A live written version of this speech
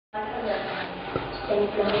Yes.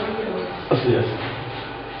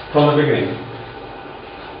 From the beginning.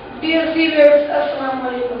 Dear viewers,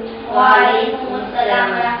 Assalamu alaikum. Wa alaikum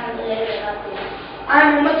assalam wa rahmatullahi wa barakatuh. I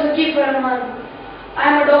am Mujahid.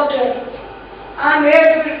 I am a doctor. I am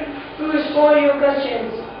here to respond to your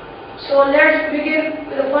questions. So let's begin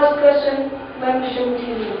with the first question by Mr.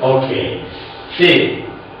 Mujahid. Okay. See.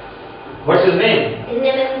 What's his name? His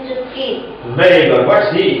name is Mr. Steve. Very good.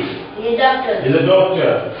 What's he? He's a doctor. He's a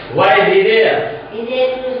doctor. Why is he there? He's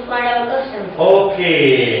here to respond our questions.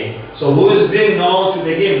 Okay. So who is going now to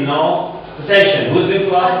begin now the session? Who is going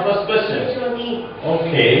to ask the first question? Mr. Mujahid.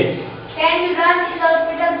 Okay. Can you run this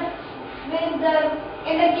hospital in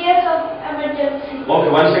the case of emergency? Okay.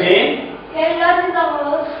 Once again. Can you run this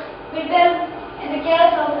hospital in the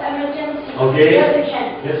case of emergency? Okay. Yes, we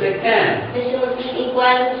can. Yes, I can. Mr. Mujahid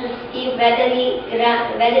inquired Mr. Steve whether he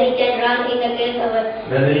can run in the case of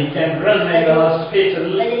Whether he can run in the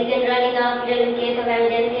hospital. whether he can run in the hospital in case of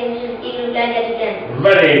emergency. And Mr. Steve replied that he can.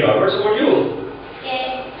 Very good. What's about you? Can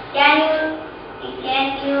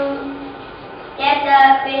you check the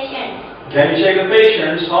patient? Can you check the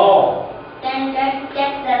patients? How? Can you check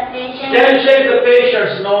the patient? Can you check the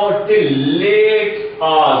patients now till late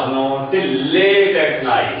hours, no, till late at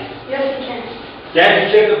night? Yes, we can. Can you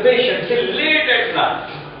check the patient till late at night?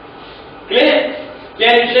 Clear?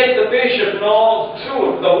 Can you check the patient now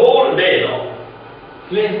through the whole day now?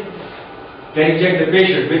 Clear? Can you check the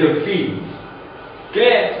patient without fee?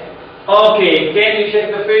 Clear? Okay, can you check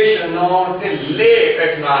the patient now till late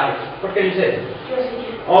at night? What can you say? Yes, we can.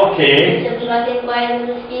 Okay. Mr. Abdul inquired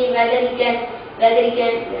Mr. Steve whether he can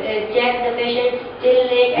check the patient till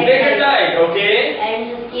late at Late at night. night, okay? And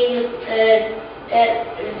Mr. Steve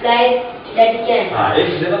replied that he can. If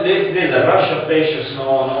there's a rush of patients,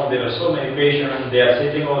 no, there are so many patients, they are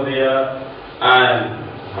sitting over there,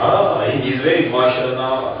 and he's very martial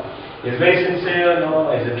now. He's very sincere, no,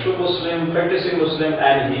 he's a true Muslim, practicing Muslim,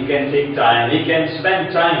 and he can take time, he can spend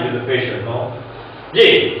time with the patient, no.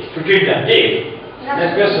 Jay, to treat them, Jay.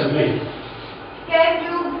 Next question, please. Can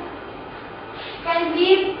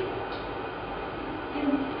we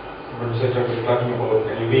What is it talking about?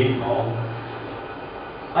 Can you read? No.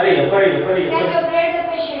 Hurry up. operate the patients?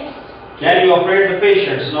 Can you operate the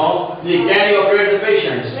patients? No. Can you operate the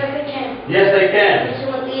patients? Yes, we can. Yes, I can. Mr.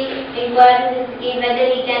 Moti inquired Mr. Steve whether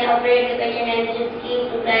he can operate the patient, and Mr.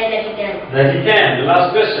 Steve replied that he can. That he can. The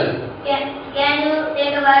last question. Can you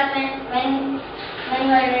take a bath when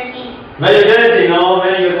you are dirty? When you're dirty, no.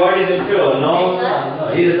 When your body is impure, no. Yes, sir. No.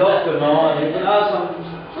 He's a doctor, no. You can ask some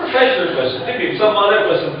professional question. Give him some other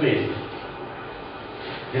question, please.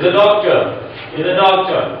 He's a doctor. Can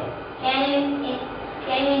you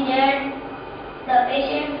inject the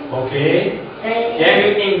patient? Okay. Can you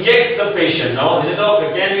inject the patient? No, he's a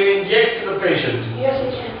doctor. Can you inject the patient? Yes, we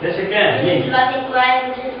can. Yes, I can. Mr. Ross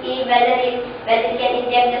inquired Mr. Steve whether he can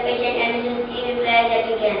inject the patient, and Mr. Steve replied that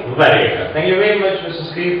he can. Very good. Thank you very much, Mr.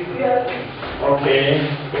 Steve. Yes. Okay.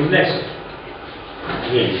 Who's next?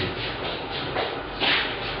 Yes.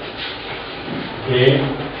 Okay.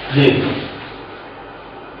 Yes.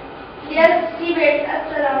 Dear Steve,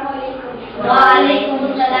 Assalamu alaikum. Wa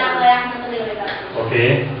alaikum assalam wa rahmatullahi wa barakatuh.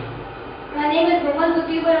 Okay. My name is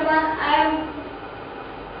Mujahid.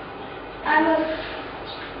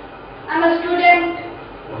 I'm a student.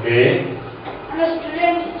 Okay.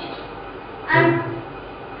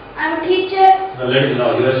 I'm a teacher. Now let me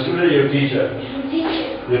know. You're a student, you're a teacher.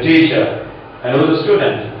 Teacher. You're a teacher. And who's a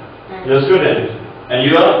student? You're a student. And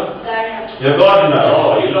you are? Gardener. You're a gardener.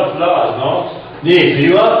 Oh, you love flowers, no? Yes,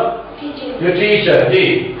 you are? Teacher. You're a teacher.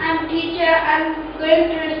 Yes. I'm teacher. I'm going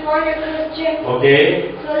to respond your question.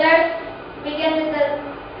 Okay. So let's begin with the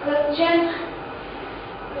question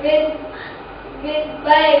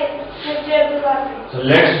by Mr. Abdul. So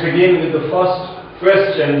let's begin with the first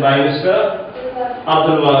question by Mr.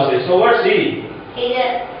 Abdul Wasi. So what's he? He's a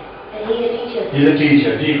teacher. He's a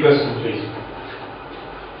teacher. The question, please.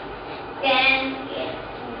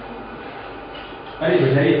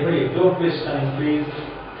 Hurry. Don't waste time, please.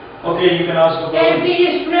 Okay, you can ask about. Can you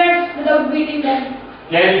teach students without beating them?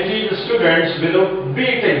 Can you teach the students without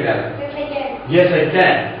beating them? Yes, I can. Yes, I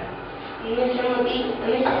can. Mr.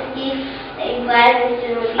 Steve inquired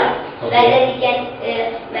Mr. Moti whether he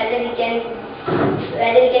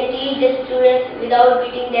can teach the students without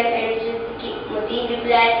beating them, and Mr. Moti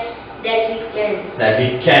replied that he can. That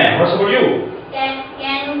he can. What's about you? Can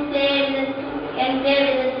you play with the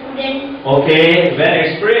students Okay, when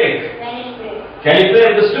it's break. when it's break? Can you play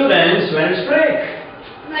with the students when it's break?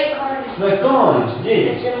 No, I can't. No, I can't.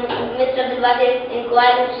 Yes. Mr. Abdul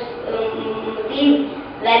inquired Mr. Moti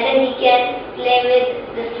whether he can play with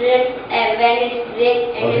the student when it's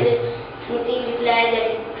break, and Mujahid replies that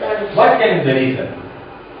it can't. What can be the reason?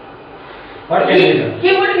 What can be the reason? He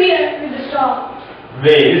would be with the staff.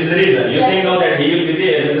 Wait, this is the reason. You think now that he will be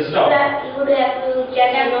there with the stop. He would have to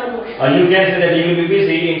check the notebooks. Or you can say that he will be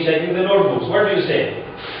busy in checking the notebooks. What do you say?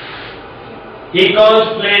 He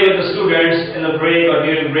can't play with the students in the break or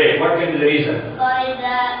during break. What can be the reason?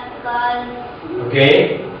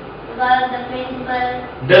 Okay. Because the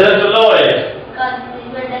principal Doesn't allow it. doesn't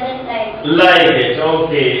Like it.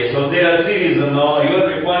 Okay. So there are three reasons now.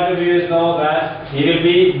 Your point of view is now that he will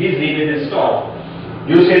be busy with his stop.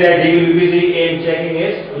 You say that he will be busy in checking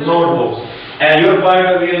his notebooks. And your point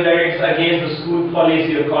of view is that it's against the school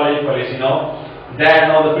policy or college policy, no? That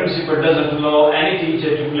now the principal doesn't allow any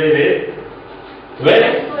teacher to play with.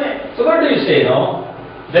 So what do you say now?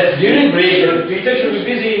 That during break the teacher should be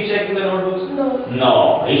busy in checking the notebooks? No.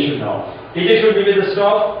 No, he should not. Teacher should be with the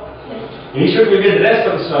staff? Yes. He should be with the rest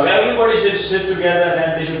of the staff. Everybody should sit together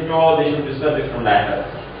and they should talk, they should discuss different matters.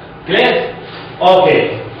 Clear?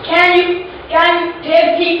 Okay. Can you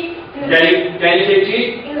take tea? Can you take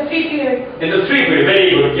tea? In the free period. In the free period,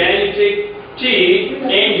 very good. Can you take tea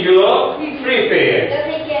in your free period?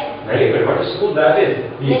 Very good. What a school that is.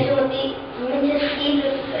 Mr. Moti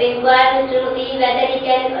inquired Mr. Moti whether he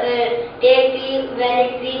can take tea when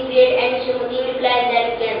it's free period, and Mr. Moti replies that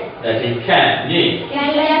he can. That he can. Yeah. Can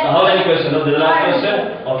you just How many questions? The last question.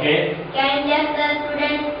 Okay. can just the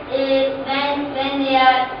students when they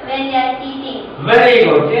are teaching? Very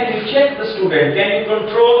good. Can you check the student? Can you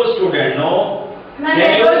control the student? No.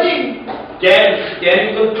 Can you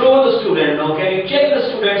control the student? No. Can you check the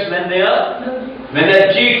students when they are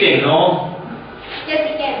cheating? No. Yes,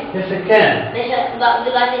 he can. Yes, I can. Mr.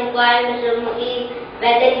 Bhagavad inquired Mr. Moti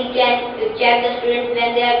whether he can check the students when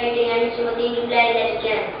they are cheating, and Mr. Moti replied that he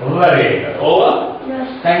can. Very good. Over.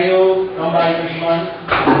 Yes. Can you come back this one?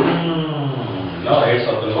 No, it's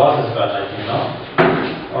of the losses, but I think no.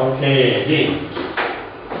 Okay. D.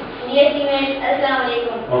 Dear students, Assalamu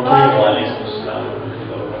alaikum. Okay. Walaikum assalam.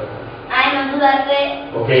 I am Abdul Rafi.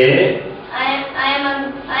 Okay. I am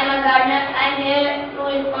a gardener. I am here to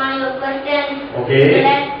respond your questions. Okay.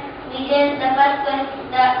 Let's begin the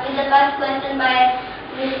first question by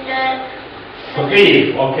Mr.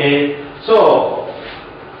 Steve. Okay. So,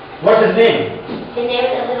 what's his name? His name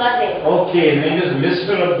is Abdul Rafi. Okay, his name is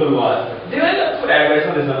Mr. Abdul Wahid. Do you know put advice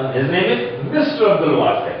on this one? His name is Mr. Abdul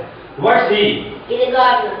Wahid. What's he? He's a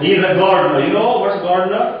gardener. He is a gardener. You know what's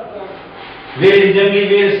gardener? Yes. Where is generally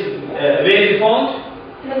where is he found?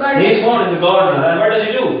 In the garden. He is found in the gardener. And what does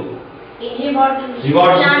he do? He waters. He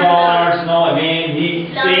waters the plants. No, again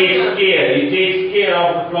he takes care. He takes care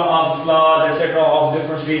of the flowers, etc., of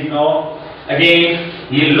different trees. No,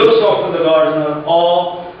 again he looks after the gardener.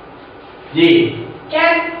 Or he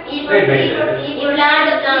He Wait.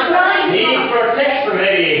 plants the plants. He protects the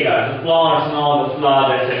very garden, the plants, now the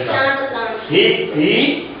flowers, etc. He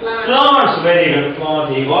plants very good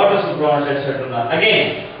plants, he waters the plants, etc. Again,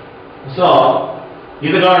 so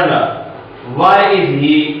he's a gardener. Why is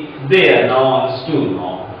he there now on the stool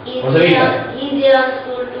now? What's the reason? He's there on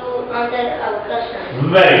stool to answer our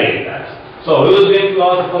questions. Very good. So who is going to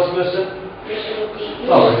ask the first question?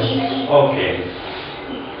 Okay.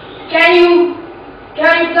 Can you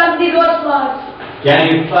pluck the rose flowers? Can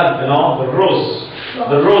you pluck, the rose?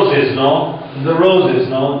 The roses, no? The roses,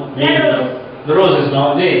 no? The roses,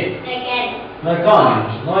 no? Jay? I can. No, I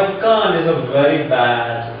can't. No, I can't. It's a very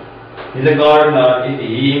bad. He's a gardener.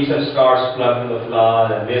 He himself starts plucking the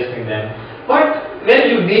flowers and wasting them. But when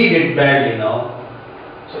you need it badly,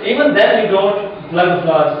 so even then you don't pluck the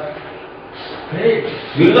flowers. Great.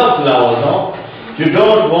 You love flowers, no? You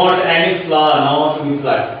don't want any flower now to be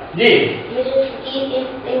plucked. Jay? Mr. Steve is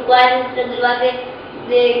inquiring Mr. Dilwale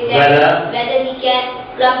whether he can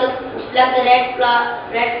pluck the red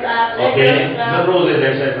flower, okay, the roses,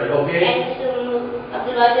 etc. Okay. And Mr.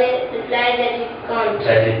 Abdulwale replies that he can't.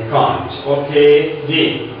 That he can't. Okay.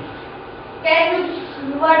 D. Can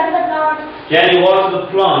you water the plants? Can you water the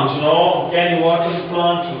plant? No. Can you water the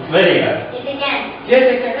plant? Very good. Yes, he can. Yes,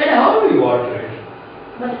 I can. And how do you water it?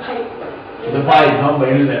 But The pipe, no.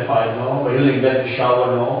 By using that pipe, no. By using that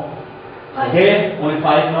shower, no. Okay. Only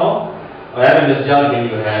pipe, no. Or having this jug in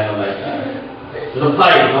your hand, or like that. So the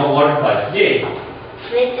pipe, no. Water pipe. D.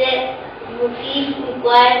 Mr. Mufti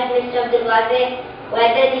inquired Mr. Abdulwale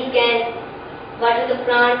whether he can water the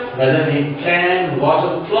plants. Whether he can water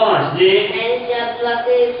the plants. D. And Mr.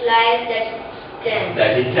 Abdulwale replies that he can.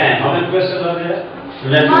 That he can. How many questions are there?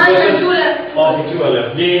 Two left. Okay, two are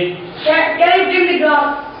left. D. Can you trim the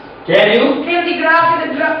grass? Can you? Trim the grass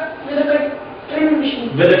with a Trimming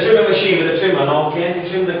machine. With a trimming machine, with a trimmer. Now, can you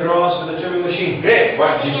trim the grass with a trimming machine? Great.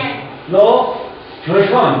 What? Yes, I can. No? Which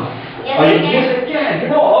one? Yes, Are I you, can. yes, I can. You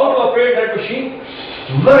know how to operate that machine?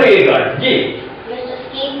 Very good. Yeah. Mr.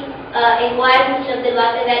 Scheme inquired Mr.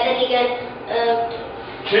 Abdulwasi whether he can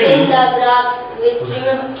Trim. trim the grass with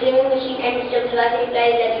trimming machine, and Mr. Abdulwasi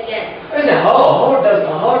replies that he can. I say, how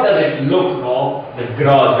does it look, no? The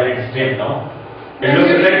grass when it's trimmed, no? It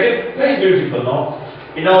looks attractive, very beautiful, no?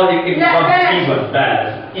 You know, it becomes even,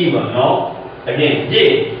 balanced, even, no? Again,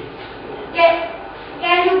 yeah.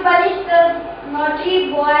 Can you punish the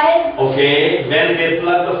naughty boys? Okay, when they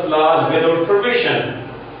pluck the flowers without permission.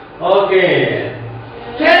 Okay.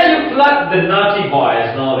 Can you pluck the naughty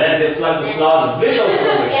boys, no? When they pluck the flowers without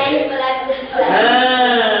permission. Can you pluck the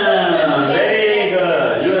flowers? Very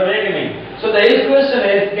good. You are making me. So the next question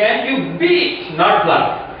is, can you beat, not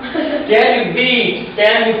pluck? Can you beat?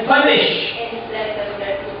 Can you punish?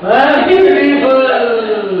 Beautiful.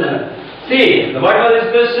 See, what was this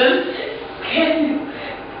question?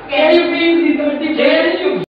 Can you beat the naughty boys?